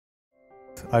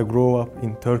I grew up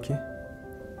in Turkey.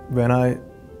 When I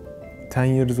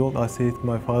 10 years old, I said to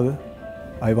my father,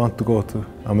 I want to go to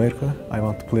America. I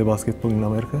want to play basketball in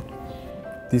America.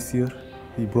 This year,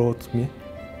 he brought me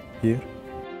here.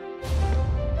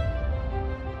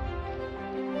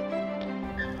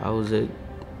 I was at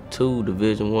 2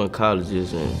 Division I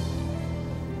colleges and,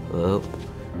 well,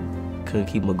 couldn't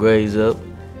keep my grades up.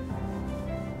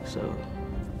 So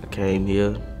I came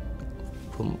here,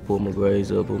 put my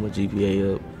grades up, put my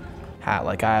GPA up.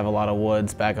 Like I have a lot of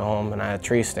woods back at home, and I had a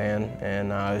tree stand,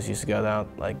 and I always used to go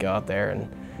out there,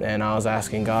 and I was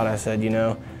asking God. I said, you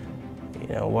know,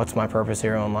 what's my purpose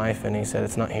here in life? And He said,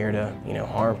 it's not here to,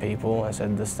 harm people. I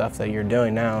said, the stuff that you're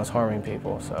doing now is harming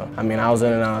people. So, I mean, I was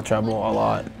in and out of trouble a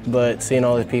lot, but seeing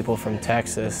all these people from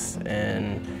Texas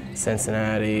and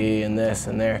Cincinnati and this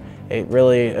and there, it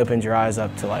really opens your eyes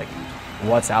up to like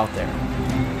what's out there.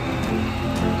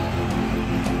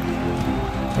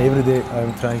 Every day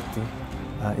I'm trying to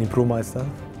improve myself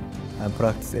and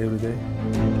practice every day.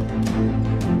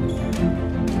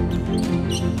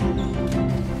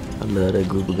 I love that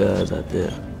group of guys out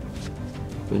there.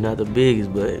 We're not the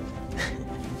biggest, but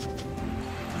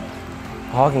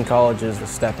Hocking College is a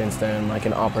stepping stone, like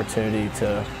an opportunity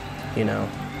to,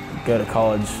 go to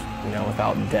college,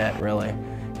 without debt, really.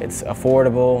 It's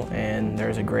affordable, and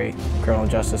there's a great criminal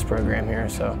justice program here,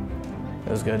 so it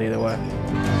was good either way.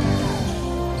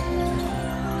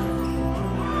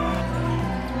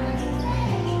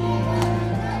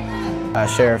 A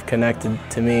sheriff connected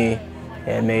to me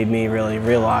and made me really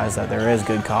realize that there is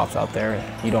good cops out there.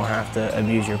 You don't have to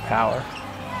abuse your power.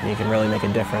 You can really make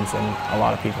a difference in a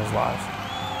lot of people's lives.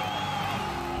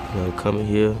 Coming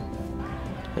here,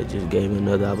 it just gave me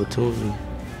another opportunity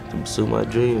to pursue my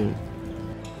dream.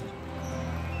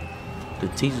 The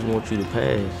teachers want you to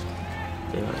pass.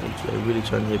 They're really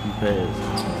trying to help you pass.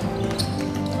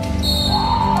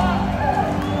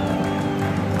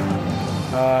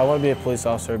 I want to be a police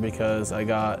officer because I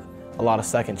got a lot of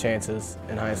second chances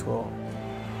in high school.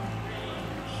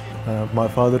 My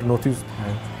father noticed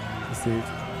and he said,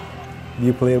 do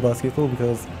you play basketball?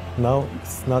 Because now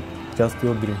it's not just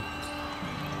your dream.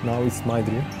 Now it's my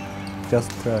dream.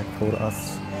 Just try for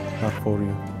us, not for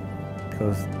you.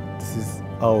 Because this is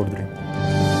our dream.